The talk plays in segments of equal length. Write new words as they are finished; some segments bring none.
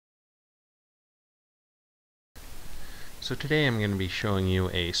So today I'm going to be showing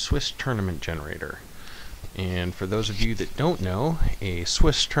you a Swiss tournament generator. And for those of you that don't know, a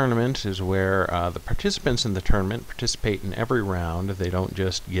Swiss tournament is where the participants in the tournament participate in every round. They don't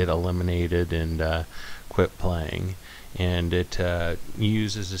just get eliminated and quit playing. And it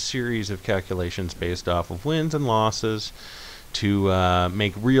uses a series of calculations based off of wins and losses to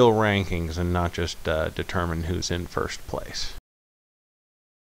make real rankings and not just determine who's in first place.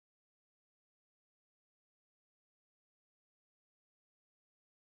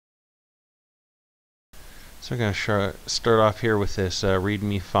 So I'm going to start off here with this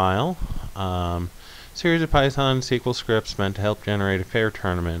README file. Series of Python SQL scripts meant to help generate a fair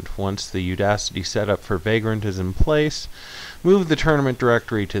tournament. Once the Udacity setup for Vagrant is in place, move the tournament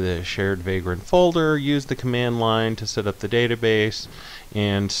directory to the shared Vagrant folder, use the command line to set up the database,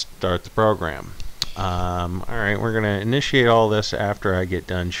 and start the program. Alright, we're going to initiate all this after I get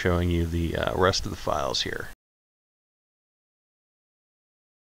done showing you the rest of the files here.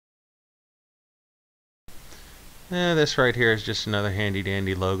 This right here is just another handy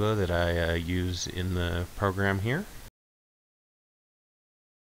dandy logo that I use in the program here.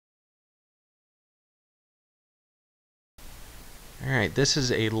 Alright, this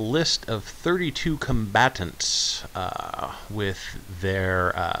is a list of 32 combatants with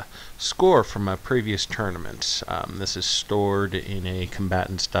their score from a previous tournament. This is stored in a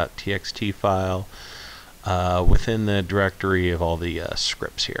combatants.txt file within the directory of all the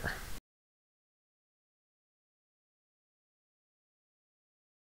scripts here.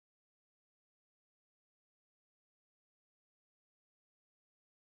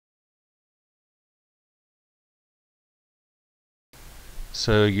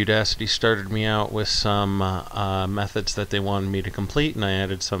 So Udacity started me out with some methods that they wanted me to complete, and I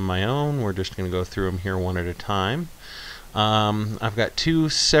added some of my own. We're just going to go through them here one at a time. I've got two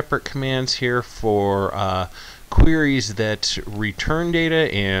separate commands here for queries that return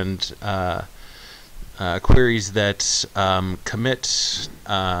data and queries that commit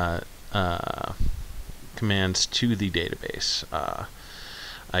commands to the database.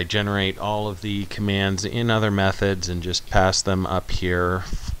 I generate all of the commands in other methods and just pass them up here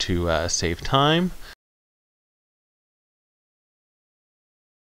to save time.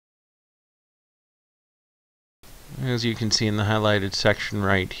 As you can see in the highlighted section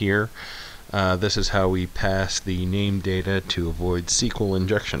right here, this is how we pass the name data to avoid SQL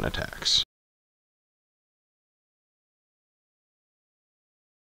injection attacks.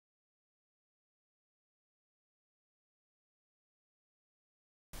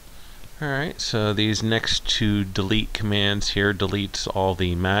 Alright, so these next two delete commands here deletes all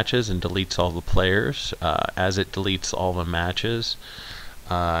the matches and deletes all the players. As it deletes all the matches,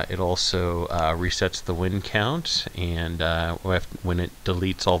 it also resets the win count, and when it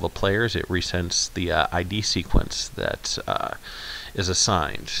deletes all the players, it resets the ID sequence that is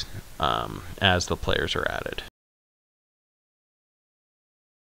assigned as the players are added.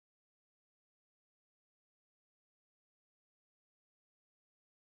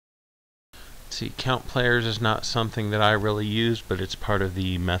 See, count players is not something that I really use, but it's part of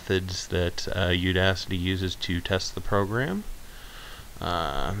the methods that Udacity uses to test the program.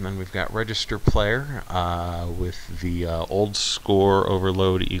 And then we've got register player with the old score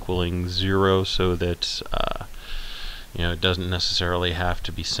overload equaling 0, so that it doesn't necessarily have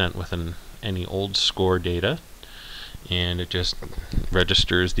to be sent with any old score data, and it just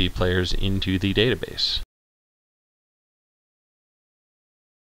registers the players into the database.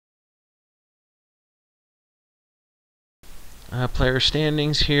 Player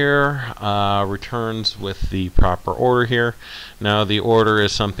standings here returns with the proper order here. Now the order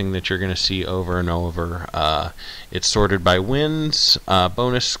is something that you're going to see over and over. It's sorted by wins,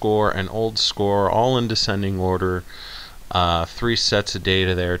 bonus score, and old score, all in descending order. 3 sets of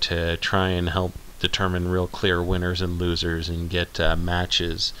data there to try and help determine real clear winners and losers and get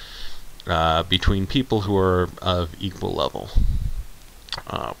matches between people who are of equal level.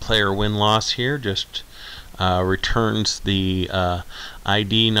 Player win-loss here just returns the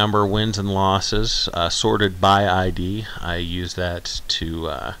ID number, wins and losses, sorted by ID. I use that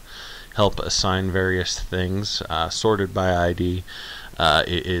to help assign various things. Sorted by ID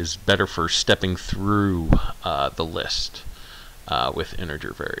is better for stepping through the list with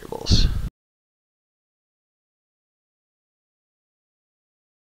integer variables.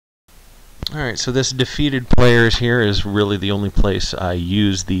 Alright, so this defeated players here is really the only place I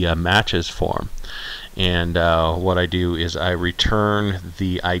use the matches form. And what I do is I return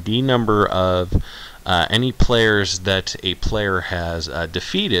the ID number of any players that a player has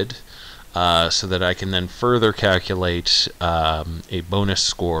defeated, so that I can then further calculate a bonus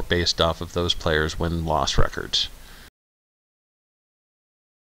score based off of those players' win-loss records.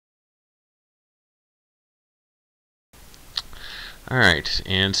 Alright,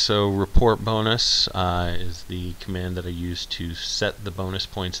 and so report bonus is the command that I use to set the bonus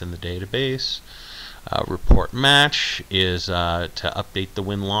points in the database. Report match is to update the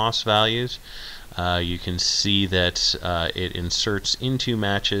win-loss values. You can see that it inserts into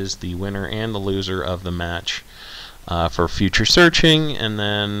matches the winner and the loser of the match for future searching, and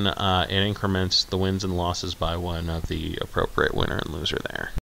then it increments the wins and losses by one of the appropriate winner and loser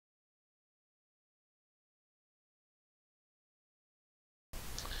there.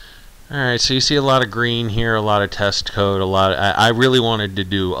 Alright, so you see a lot of green here, a lot of test code, I really wanted to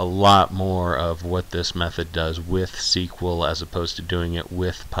do a lot more of what this method does with SQL as opposed to doing it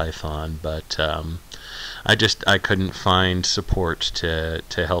with Python, but I couldn't find support to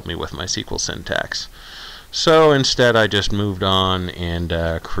help me with my SQL syntax. So instead I just moved on and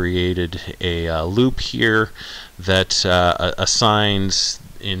created a loop here that assigns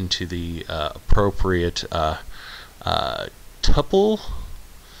into the appropriate tuple,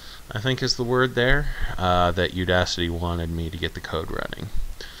 I think is the word there, that Udacity wanted me to get the code running.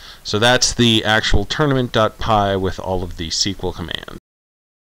 So that's the actual tournament.py with all of the SQL commands.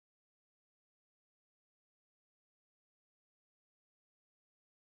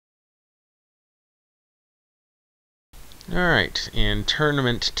 Alright, and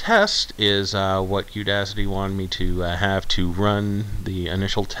tournament test is what Udacity wanted me to have to run the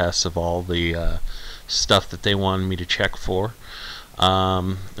initial tests of all the stuff that they wanted me to check for.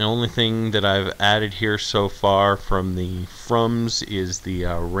 The only thing that I've added here so far from the froms is the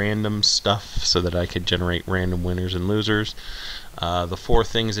random stuff so that I could generate random winners and losers. The four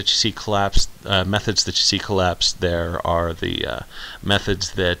things that you see collapsed, methods that you see collapsed there are the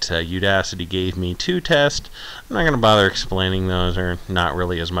methods that Udacity gave me to test. I'm not going to bother explaining those. They're not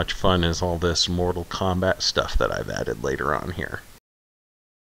really as much fun as all this Mortal Kombat stuff that I've added later on here.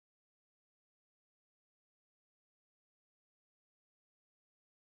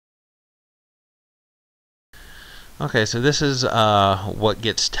 Okay, so this is what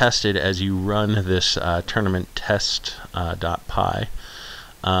gets tested as you run this tournament test.py.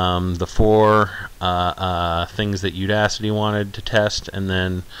 The four things that Udacity wanted to test, and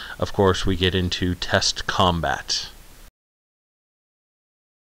then of course we get into test Kombat.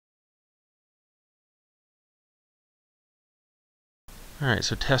 Alright,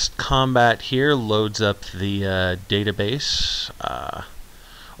 so test Kombat here loads up the database,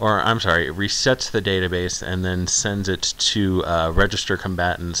 or I'm sorry, it resets the database and then sends it to register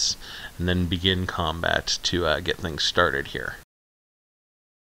combatants and then begin combat to get things started here.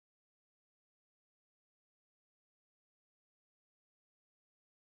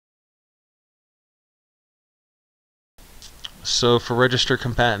 So for register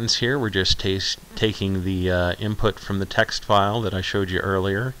combatants here, we're just taking the input from the text file that I showed you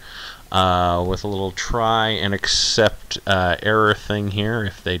earlier with a little try and accept error thing here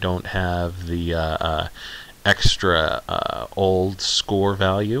if they don't have the extra old score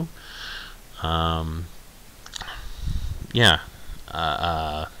value. That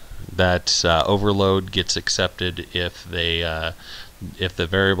overload gets accepted if the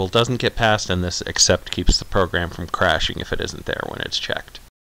variable doesn't get passed, and this accept keeps the program from crashing if it isn't there when it's checked.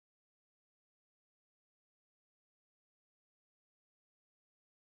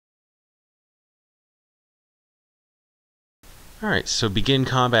 Alright, so begin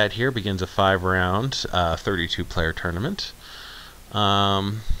combat here begins a 5-round 32-player tournament.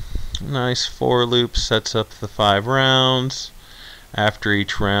 Nice for loop, sets up the 5 rounds. After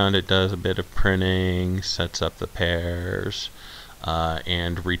each round it does a bit of printing, sets up the pairs,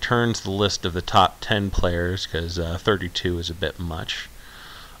 and returns the list of the top 10 players because 32 is a bit much.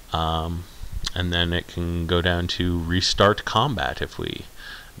 And then it can go down to restart combat if we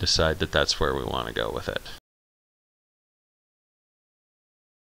decide that that's where we want to go with it.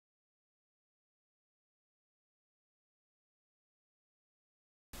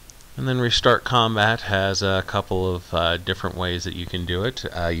 And then restart combat has a couple of different ways that you can do it.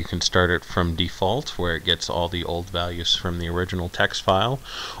 You can start it from default, where it gets all the old values from the original text file,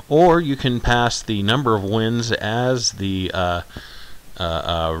 or you can pass the number of wins as the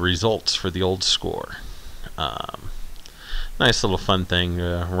results for the old score. Nice little fun thing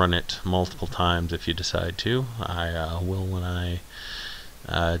to run it multiple times if you decide to. I will when I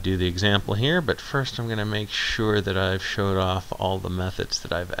do the example here, but first I'm going to make sure that I've showed off all the methods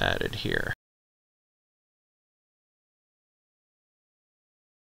that I've added here.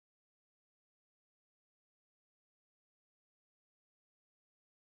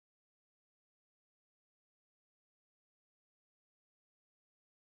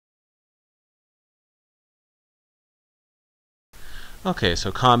 Okay,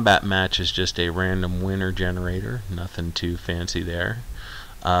 so Kombat match is just a random winner generator, nothing too fancy there.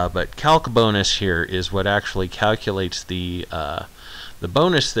 But calc bonus here is what actually calculates the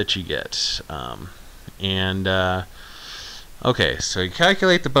bonus that you get. Okay, so you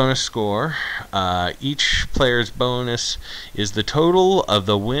calculate the bonus score. Each player's bonus is the total of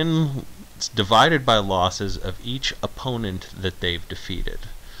the wins divided by losses of each opponent that they've defeated.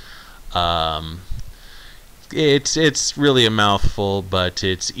 It's really a mouthful, but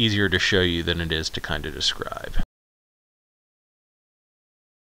it's easier to show you than it is to kind of describe.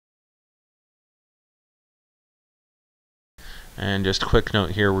 And just a quick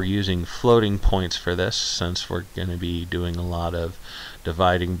note here, we're using floating points for this since we're going to be doing a lot of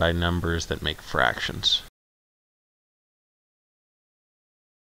dividing by numbers that make fractions.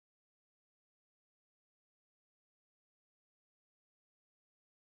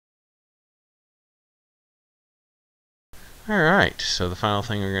 Alright, so the final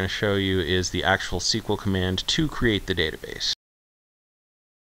thing we're going to show you is the actual SQL command to create the database.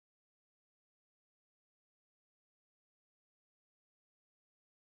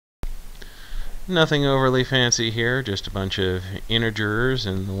 Nothing overly fancy here, just a bunch of integers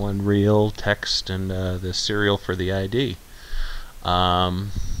and the one real text and the serial for the ID. All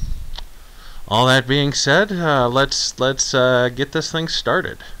that being said, let's get this thing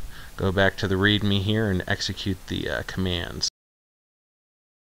started. Go back to the README here and execute the commands.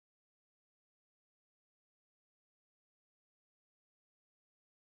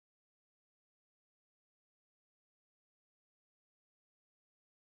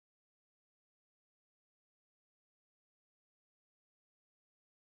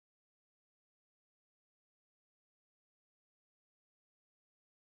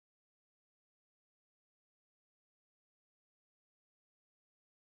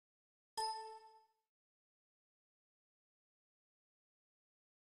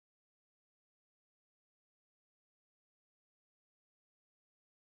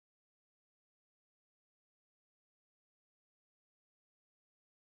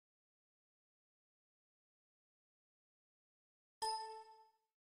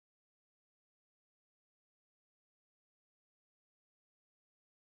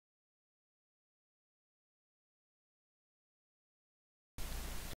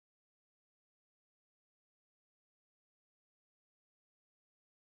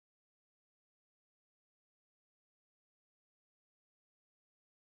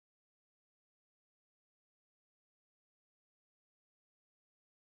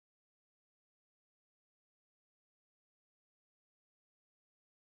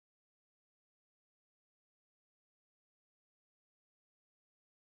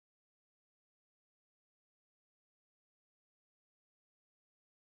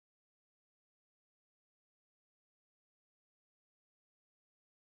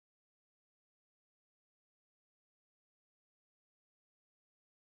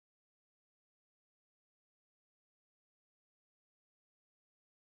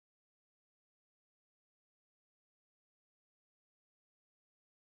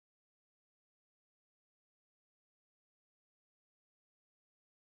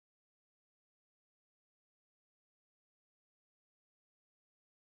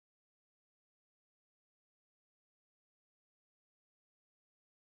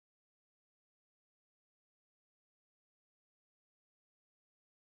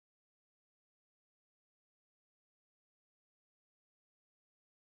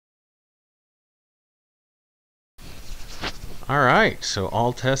 Alright, so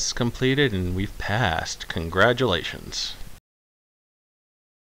all tests completed and we've passed. Congratulations.